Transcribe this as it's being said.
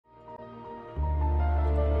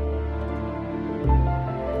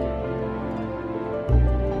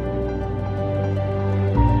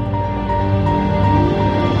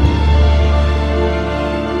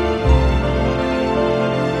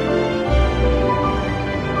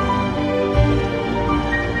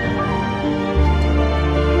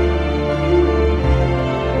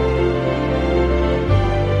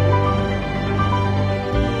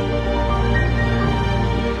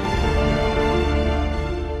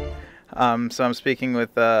So I'm speaking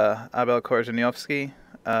with Abel Korzeniowski.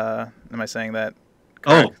 Am I saying that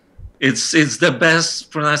correct? Oh, it's the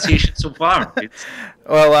best pronunciation so far. It's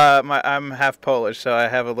Well, I'm half Polish, so I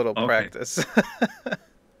have a little okay. practice.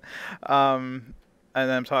 um,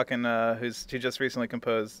 and I'm talking who just recently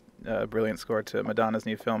composed a brilliant score to Madonna's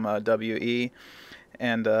new film W.E.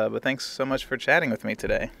 And but thanks so much for chatting with me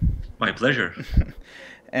today. My pleasure.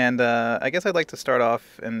 And I guess I'd like to start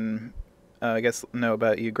off and I guess know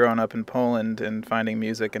about you growing up in Poland and finding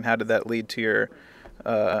music, and how did that lead to your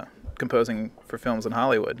uh, composing for films in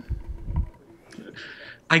Hollywood?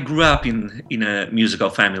 I grew up in a musical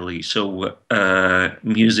family, so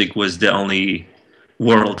music was the only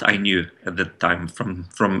world I knew at that time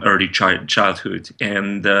from early childhood.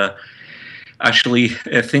 And actually,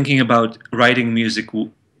 thinking about writing music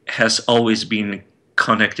has always been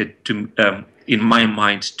connected to in my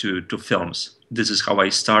mind to films. This is how I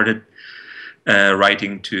started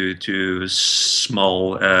writing to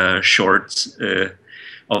small shorts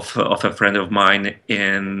of a friend of mine,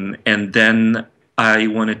 and then I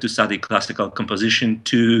wanted to study classical composition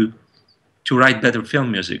to write better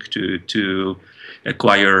film music, to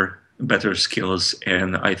acquire better skills,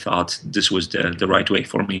 and I thought this was the right way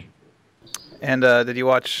for me. And did you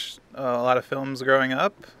watch a lot of films growing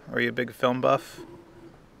up? Were you a big film buff?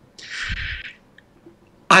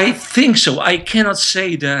 I think so. I cannot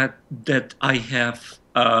say that I have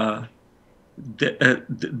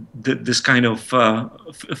this kind of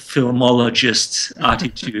filmologist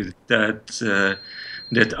attitude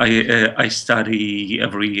that I study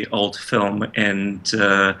every old film, and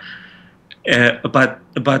but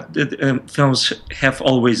films have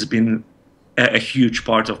always been a huge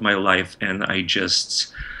part of my life, and I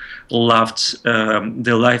just loved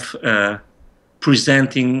the life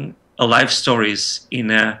presenting life stories in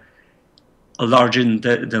a larger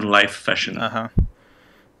than life fashion. Uh huh.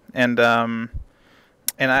 And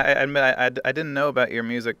I admit I didn't know about your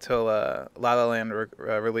music till La La Land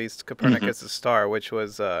released Hmm. Copernicus' Star, which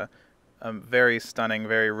was a very stunning,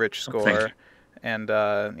 very rich Thank score, you. and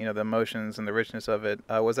the emotions and the richness of it.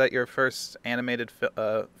 Was that your first animated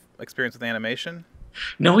experience with animation?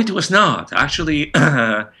 No, it was not actually.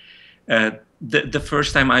 The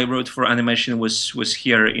first time I wrote for animation was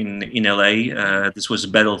here in LA. This was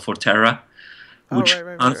Battle for Terra, Oh, which right,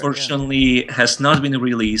 yeah. unfortunately has not been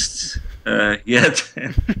released yet,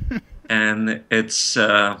 and it's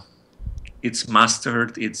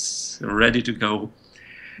mastered. It's ready to go.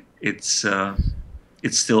 It's uh,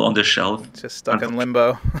 it's still on the shelf. Just stuck in Unfortunately,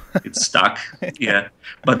 limbo. it's stuck. Yeah,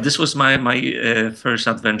 but this was my first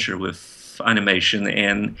adventure with animation,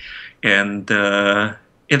 and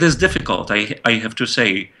it is difficult. I have to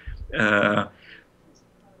say, uh,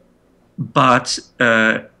 but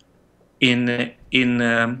in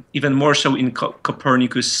even more so in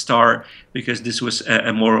Copernicus Star, because this was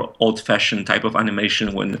a more old-fashioned type of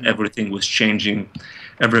animation when Hmm. everything was changing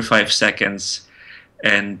every 5 seconds,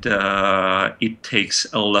 and it takes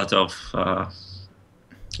a lot of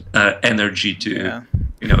energy to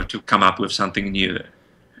Yeah. to come up with something new.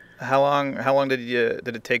 How long did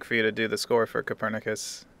it take for you to do the score for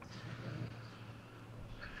Copernicus?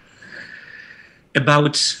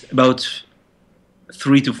 About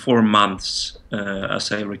 3 to 4 months,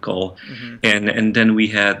 as I recall, Hmm. and then we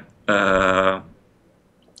had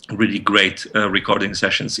really great recording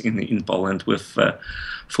sessions in Poland with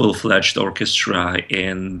full-fledged orchestra,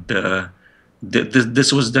 and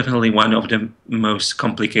this was definitely one of the most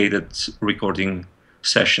complicated recording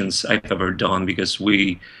sessions I've ever done, because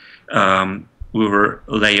we were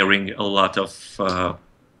layering a lot of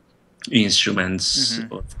instruments,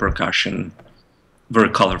 Hmm. of percussion, very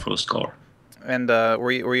colorful score. And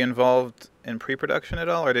were you involved in pre-production at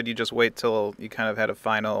all, or did you just wait till you kind of had a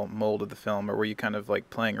final mold of the film, or were you kind of like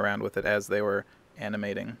playing around with it as they were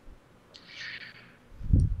animating?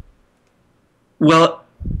 Well,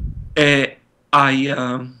 uh, I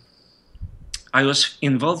I was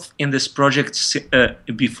involved in this project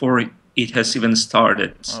before it has even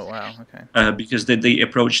started, Oh wow, okay. because they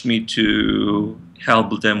approached me to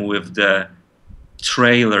help them with the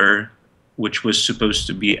trailer, which was supposed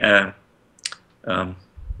to be a um,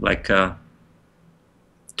 like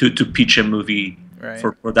to pitch a movie Right.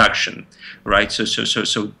 for production, right? So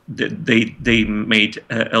they made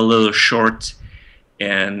a little short,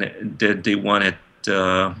 and they wanted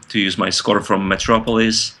to use my score from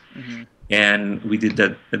Metropolis, Hmm. and we did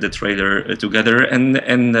the trailer together, and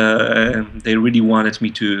they really wanted me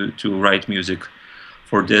to write music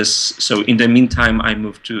for this. So in the meantime, I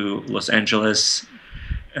moved to Los Angeles.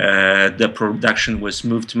 The production was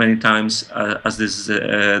moved many times, as this is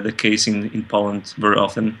the case in Poland very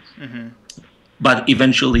often. Hmm. But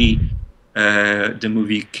eventually, the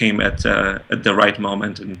movie came at the right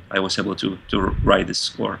moment, and I was able to write this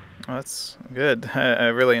score. Oh, that's good. I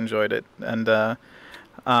really enjoyed it. And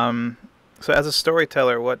um, so, as a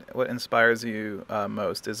storyteller, what inspires you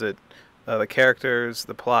most? Is it the characters,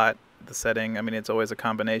 the plot, the setting? I mean, it's always a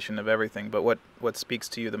combination of everything. But what speaks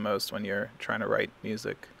to you the most when you're trying to write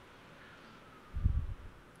music?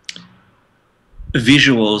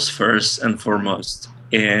 Visuals first and foremost,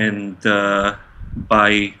 and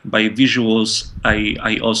by visuals,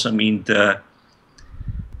 I also mean the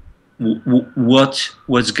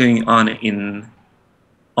what's going on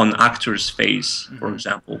on actor's face, for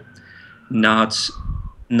example, not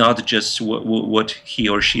just what he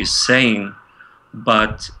or she is saying,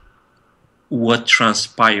 but what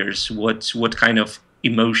transpires, what kind of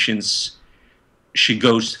emotions she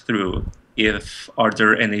goes through. If are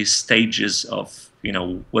there any stages of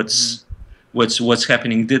what's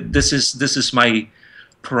happening. This is my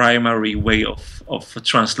primary way of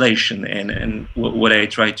translation, and what I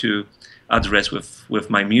try to address with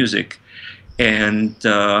my music. And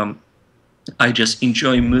I just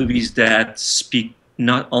enjoy movies that speak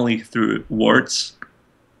not only through words,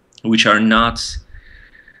 which are not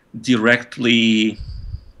directly,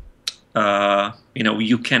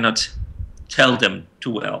 you cannot tell them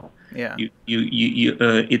too well. Yeah.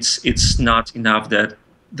 It's not enough that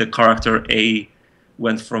the character A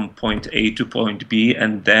went from point A to point B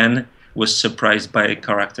and then was surprised by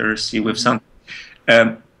character C with something.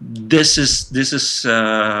 This is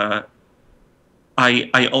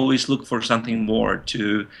I always look for something more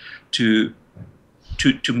to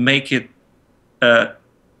make it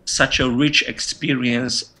such a rich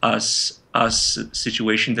experience as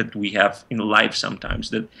situation that we have in life sometimes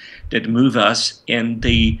that move us, and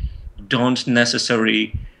they don't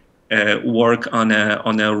necessarily work on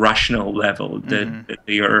a rational level, that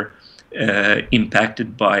they are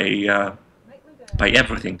impacted by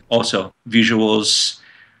everything. Also, visuals,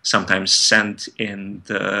 sometimes scent, and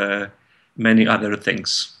many other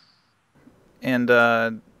things. And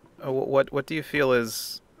what do you feel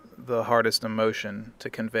is the hardest emotion to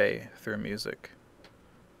convey through music?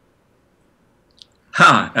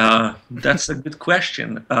 That's a good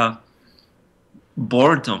question.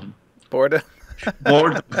 Boredom. Boredom.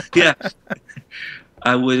 Boredom. Yeah.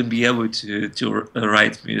 I wouldn't be able to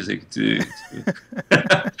write music to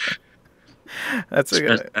That's a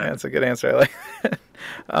good answer. I like it.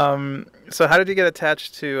 So how did you get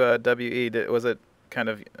attached to WE? Was it kind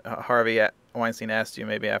of Harvey Weinstein asked you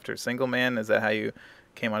maybe after Single Man? Is that how you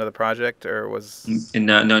came onto the project, or was?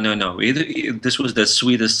 No. This was the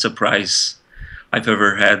sweetest surprise I've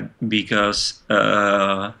ever had, because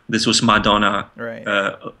this was Madonna, Right.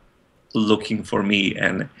 Looking for me,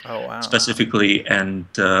 and Oh, wow. specifically, and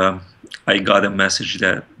I got a message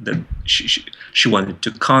that she wanted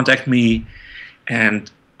to contact me,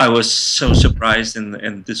 and I was so surprised,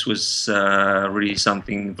 and this was really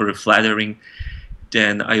something very flattering.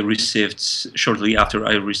 Then shortly after,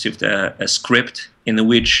 I received a script in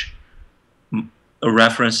which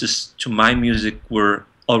references to my music were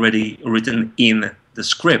already written in the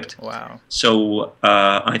script. Wow. So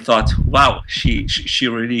I thought, wow, she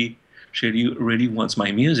really wants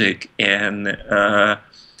my music, and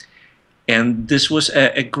this was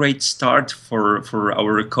a great start for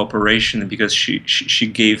our cooperation, because she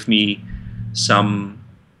gave me some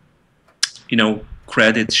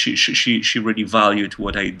credit. She really valued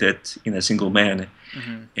what I did in A Single Man,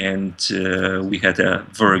 and we had a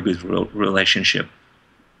very good relationship.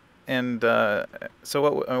 And so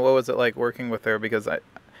what was it like working with her? Because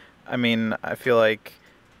I mean, I feel like,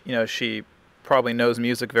 she probably knows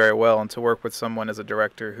music very well, and to work with someone as a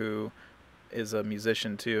director who is a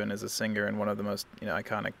musician too and is a singer and one of the most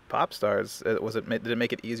iconic pop stars, did it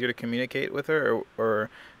make it easier to communicate with her, or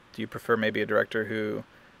do you prefer maybe a director who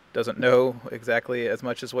doesn't know exactly as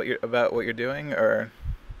much as what you're doing, or?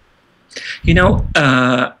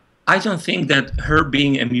 I don't think that her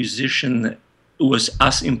being a musician was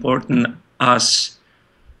as important as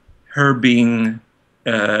her being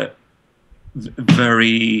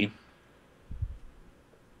very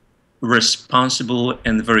responsible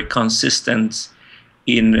and very consistent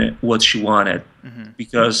in what she wanted.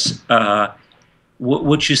 Because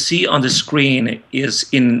what you see on the screen is,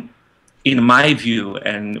 in my view,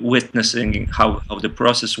 and witnessing how the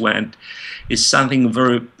process went, is something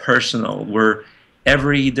very personal, where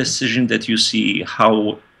every decision that you see,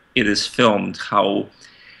 how it is filmed, how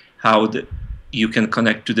you can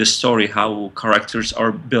connect to the story, how characters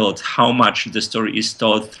are built, how much the story is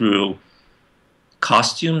told through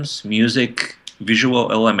costumes, music,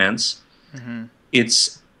 visual elements.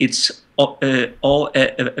 It's all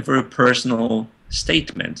a very personal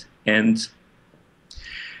statement, And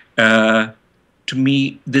to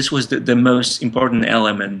me, this was the most important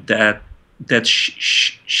element, that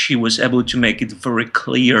she was able to make it very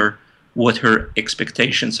clear what her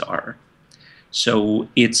expectations are. So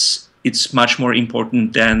it's much more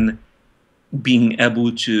important than being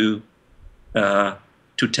able to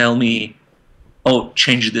tell me, oh,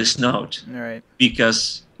 change this note, Right.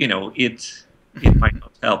 because it might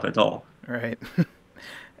not help at all. Right.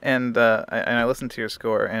 And I listened to your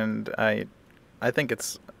score, and I think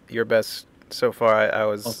it's your best so far.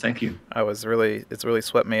 Oh, thank you. It's really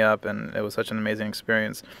swept me up, and it was such an amazing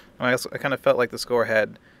experience. And I kind of felt like the score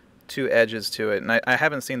had two edges to it, and I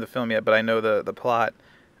haven't seen the film yet, but I know the plot,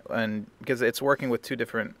 and because it's working with two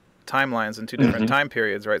different timelines and two different time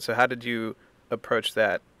periods, right? So how did you approach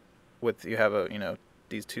that? With you have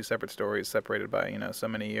these two separate stories separated by so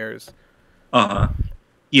many years.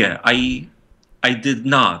 Yeah, I did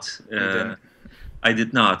not. You didn't? I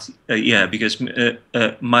did not. Yeah, because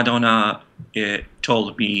Madonna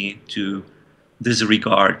told me to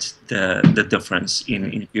disregard the difference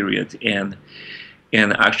in period, and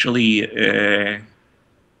actually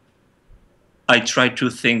I tried to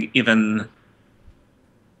think even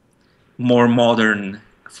more modern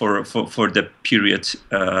for the period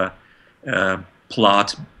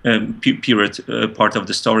plot, period part of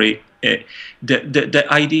the story. The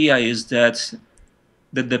idea is that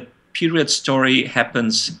the period story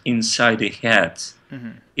happens inside the head.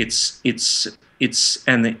 Mm-hmm. It's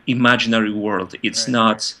an imaginary world. It's Right.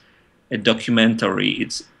 not a documentary.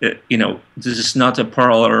 It's this is not a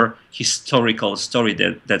parallel historical story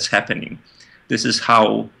that's happening. This is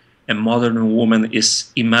how a modern woman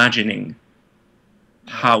is imagining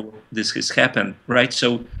how this has happened, right?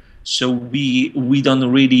 So we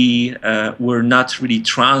don't really we're not really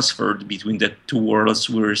transferred between the two worlds.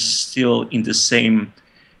 We're still in the same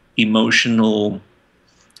emotional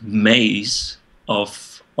maze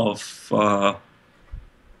of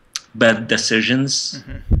bad decisions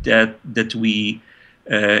that we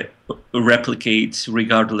replicate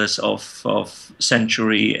regardless of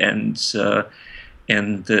century and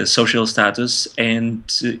social status, and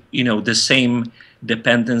the same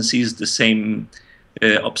dependencies, the same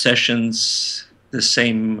obsessions, the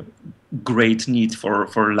same great need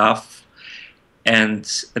for love,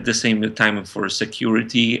 and at the same time for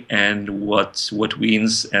security, and what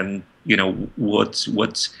wins, and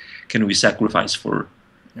what can we sacrifice for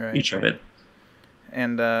each of it.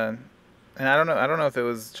 And I don't know if it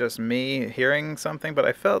was just me hearing something, but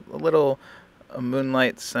I felt a little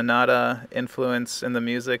Moonlight Sonata influence in the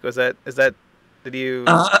music. Is that did you?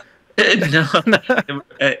 No.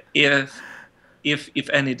 If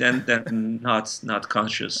any, then not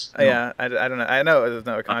conscious. No. Yeah, I don't know. I know it was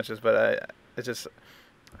not conscious, but I just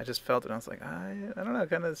felt it. And I was like, I don't know. It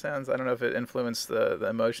kind of sounds. I don't know if it influenced the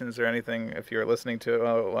emotions or anything. If you were listening to it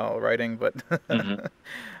while writing, but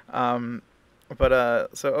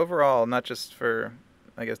so overall, not just for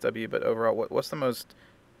I guess W, but overall, what's the most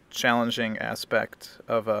challenging aspect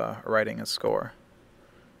of writing a score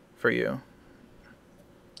for you?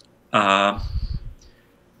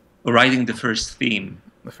 Writing the first theme.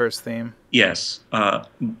 The first theme. Yes,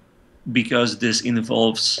 because this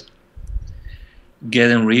involves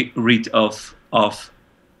getting rid of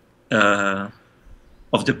the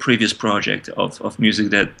previous project of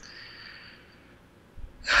music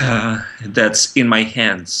that's in my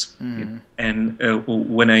hands. And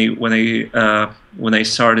when I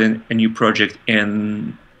start a new project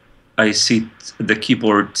and I sit at the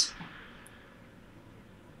keyboard,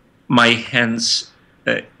 my hands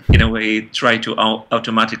in a way try to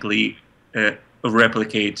automatically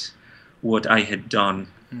replicate what I had done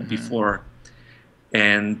before,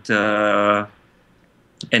 and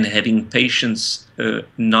having patience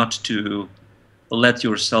not to let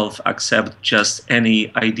yourself accept just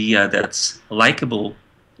any idea that's likable.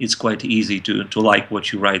 It's quite easy to like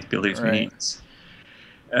what you write, believe me.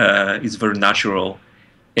 It's very natural,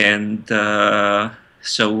 and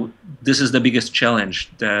so this is the biggest challenge,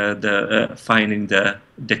 the finding the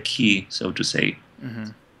key, so to say.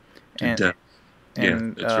 And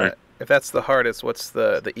that's right. If that's the hardest, what's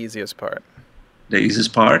the easiest part? The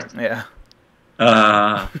easiest part? Yeah.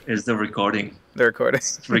 Is the recording. The recording.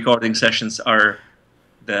 Recording sessions are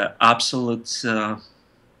the absolute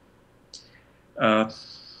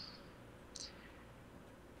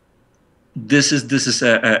this is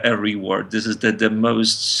a reward. This is the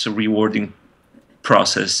most rewarding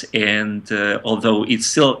process, and although it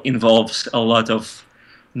still involves a lot of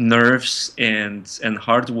nerves and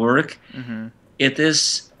hard work, it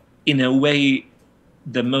is in a way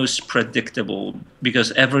the most predictable,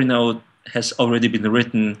 because every note has already been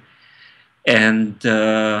written, and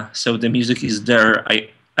so the music is there.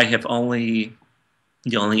 I have only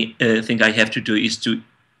the only thing I have to do is to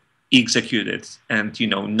execute it, and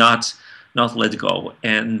not let go.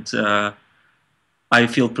 And I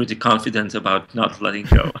feel pretty confident about not letting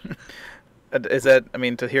go. Is that, I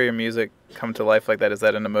mean, to hear your music come to life like that, is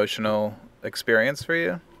that an emotional experience for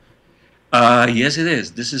you? Yes, it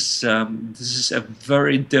is. This is a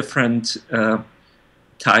very different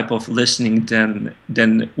type of listening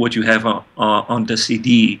than what you have on the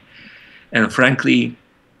CD. And frankly,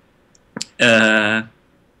 uh,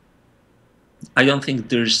 I don't think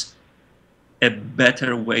there's a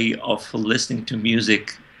better way of listening to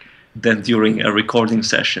music than during a recording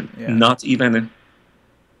session. Yeah. Not even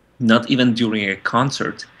during a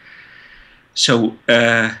concert. So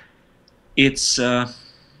it's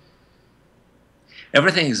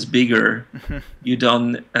everything is bigger. You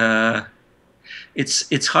don't.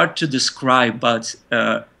 It's hard to describe, but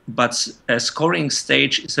a scoring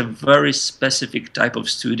stage is a very specific type of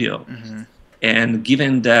studio, and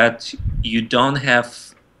given that you don't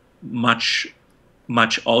have much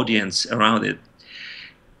audience around it,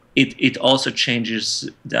 it also changes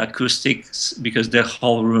the acoustics, because the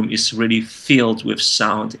whole room is really filled with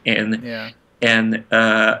sound, and Yeah.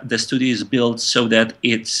 the studio is built so that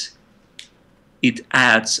it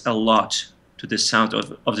adds a lot to the sound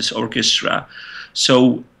of this orchestra.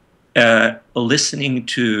 So listening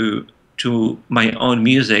to my own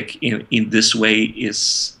music in this way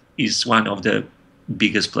is one of the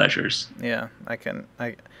biggest pleasures. Yeah,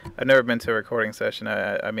 I've never been to a recording session.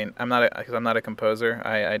 I mean, because I'm not a composer.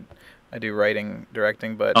 I do writing,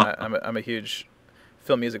 directing, but Oh. I'm a huge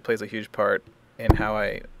film music plays a huge part in how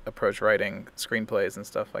I approach writing screenplays and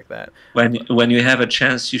stuff like that. When you have a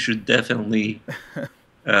chance, you should definitely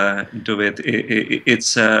do it.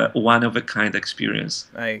 It's a one of a kind experience.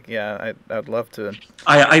 I'd love to.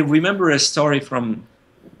 I remember a story from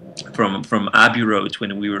Abbey Road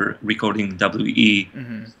when we were recording WE,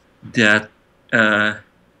 that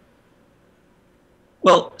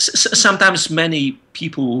well, sometimes many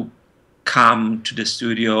people come to the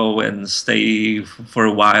studio and stay for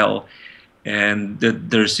a while, and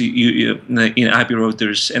there's in Abbey Road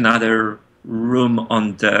there's another room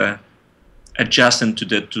on the adjacent to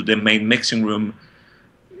the main mixing room.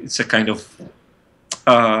 It's a kind of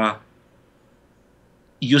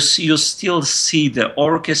you still see the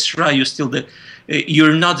orchestra.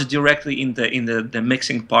 You're not directly in the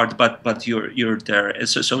mixing part, but you're there.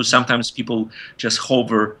 So sometimes people just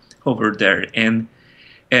hover there. And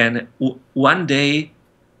one day,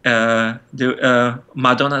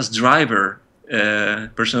 Madonna's driver,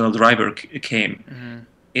 personal driver, came,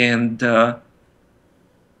 and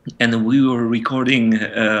we were recording.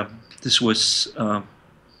 This was.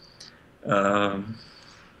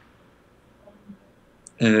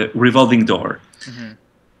 Revolving Door,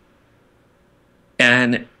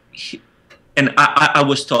 and I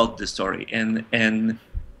was told the story, and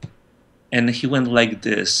he went like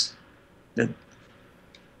this: that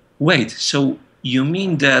wait, so you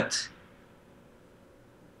mean that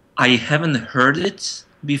I haven't heard it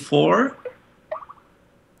before?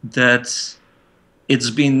 That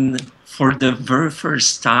it's been for the very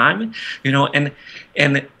first time, and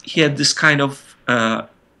he had this kind of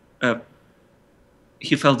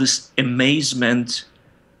he felt this amazement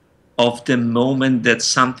of the moment that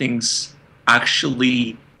something's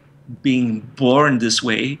actually being born this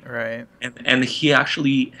way. Right. And he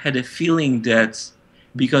actually had a feeling that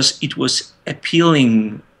because it was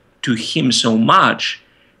appealing to him so much,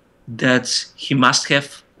 that he must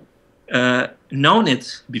have known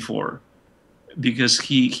it before, because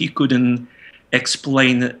he couldn't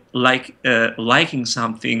explain liking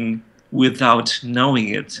something without knowing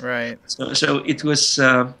it. Right. So it was,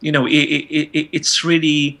 it's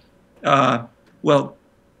really, well,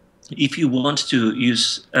 if you want to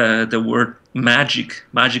use the word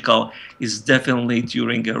magical is definitely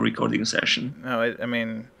during a recording session. No, I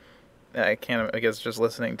mean, I can't. I guess just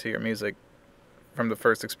listening to your music from the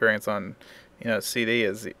first experience on, CD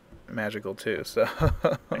is magical too. So.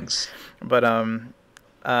 Thanks. But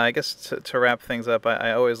I guess to wrap things up,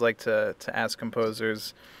 I always like to ask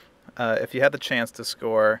composers, if you had the chance to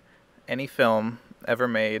score any film ever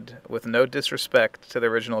made with no disrespect to the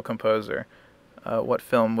original composer, what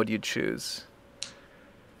film would you choose?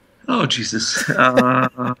 Oh, Jesus.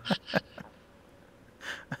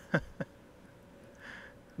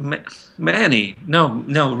 Many.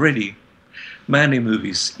 No, really. Many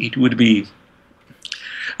movies. It would be.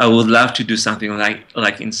 I would love to do something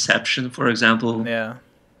like Inception, for example. Yeah.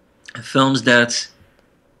 Films that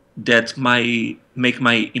make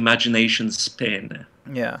my imagination spin.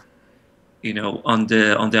 Yeah. On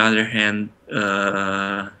the other hand,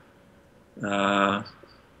 uh,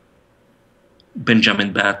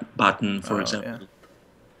 Benjamin Button, for Oh yeah. example,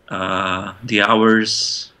 The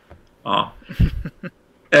Hours, uh,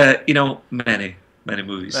 many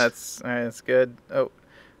movies. That's all right. That's good. Oh,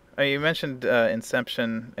 you mentioned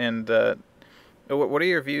Inception, and what are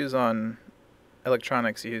your views on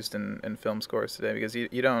electronics used in film scores today? Because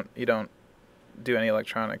you don't do any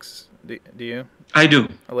electronics, do you? I do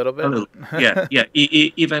A little a bit. little, yeah, yeah.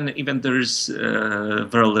 Even there's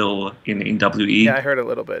very little in Yeah, WE. I heard a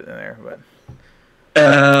little bit in there, but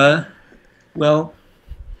Uh, well,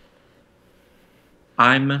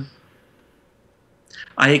 I'm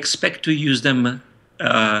I expect to use them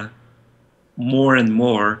more and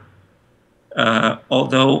more,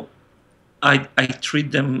 although I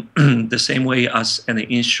treat them the same way as an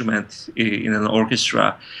instrument in an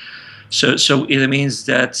orchestra. So it means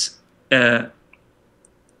that uh,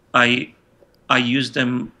 I I use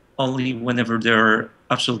them only whenever they're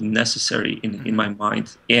absolutely necessary in my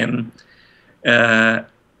mind, uh,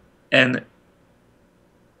 and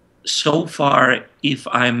so far, if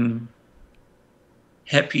I'm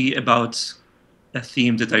happy about a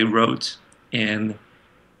theme that I wrote, and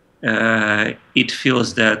it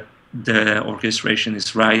feels that the orchestration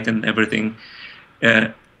is right and everything, uh,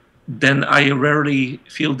 then I rarely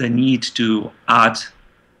feel the need to add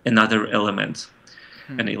another element,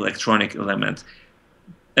 an electronic element.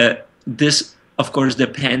 This, of course,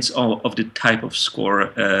 depends on of the type of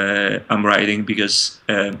score I'm writing, because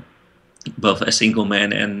both A Single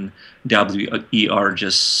Man and WE are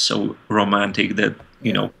just so romantic that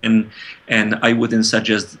yeah. and I wouldn't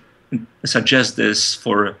suggest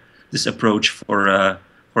this approach for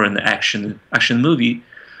an action movie,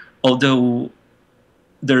 although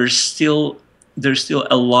there's still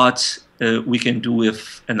a lot we can do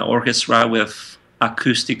with an orchestra, with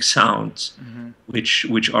acoustic sounds,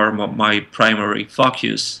 which are my primary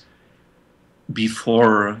focus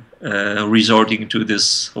before resorting to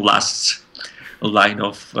this last line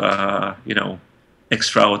of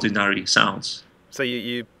extraordinary sounds. So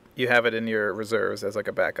you have it in your reserves as like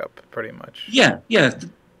a backup, pretty much. Yeah, yeah,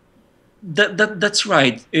 that's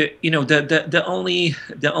right. The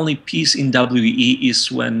only piece in WE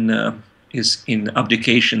is when is in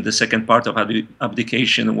Abdication, the second part of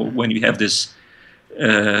Abdication, when you have this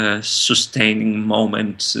sustaining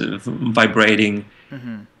moment, vibrating.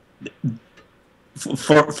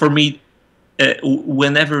 For me,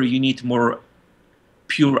 whenever you need more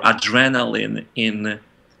pure adrenaline in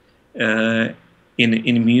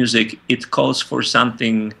music, it calls for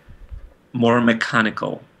something more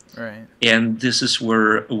mechanical. Right. And this is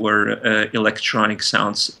where electronic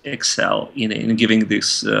sounds excel in giving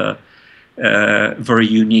this very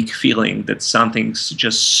unique feeling that something's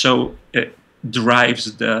just so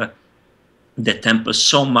drives the tempo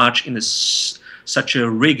so much in such a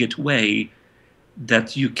rigid way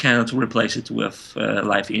that you cannot replace it with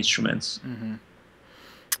live instruments.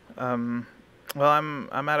 Well,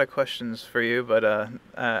 I'm out of questions for you, but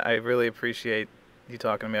I really appreciate you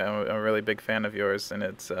talking to me. I'm a really big fan of yours, and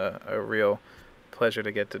it's a real pleasure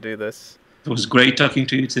to get to do this. It was great talking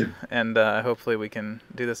to you too. And hopefully we can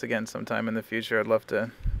do this again sometime in the future. I'd love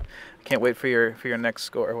to. I can't wait for your next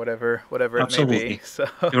score, whatever it Absolutely. may be. So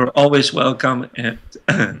You're always welcome,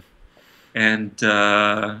 and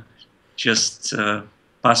just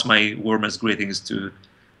pass my warmest greetings to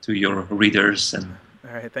your readers. And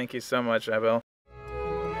all right, thank you so much, Abel.